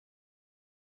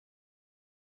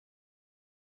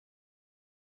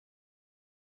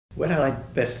what I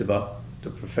like best about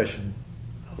the profession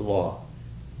of law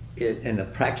and the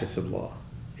practice of law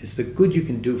is the good you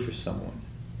can do for someone.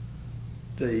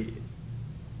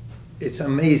 It's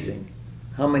amazing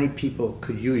how many people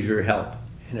could use your help.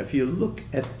 And if you look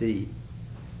at the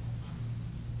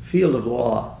field of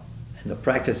law and the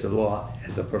practice of law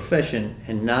as a profession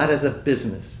and not as a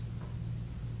business,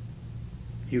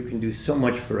 you can do so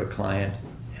much for a client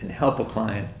and help a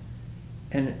client,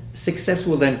 and success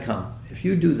will then come. If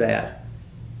you do that,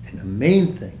 and the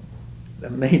main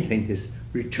thing is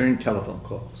return telephone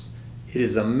calls. It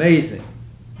is amazing.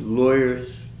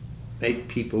 Lawyers make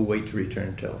people wait to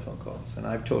return telephone calls. And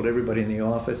I've told everybody in the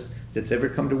office that's ever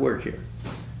come to work here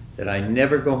that I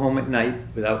never go home at night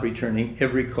without returning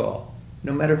every call,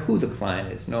 no matter who the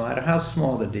client is, no matter how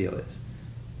small the deal is.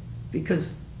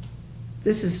 Because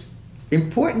this is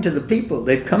important to the people.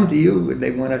 They've come to you and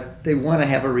they want to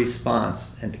have a response,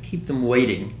 and to keep them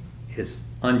waiting is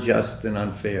unjust and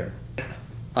unfair.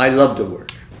 I love to work.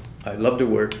 I love to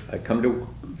work. I come to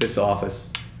this office.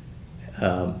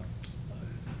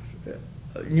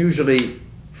 Usually,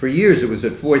 for years it was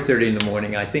at 4:30 in the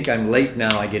morning. I think I'm late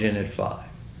now. I get in at 5.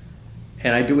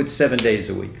 And I do it 7 days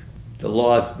a week. The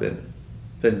law's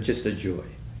been just a joy.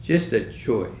 Just a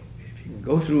joy. If you can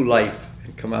go through life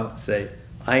and come out and say,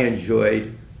 I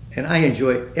enjoy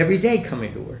every day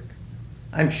coming to work.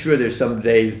 I'm sure there's some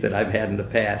days that I've had in the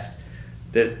past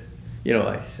that, you know,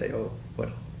 I say, oh,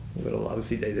 what a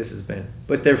lousy day this has been.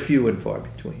 But they're few and far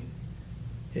between.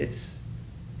 It's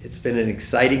been an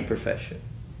exciting profession.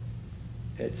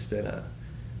 It's been a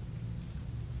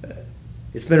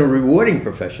rewarding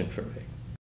profession for me.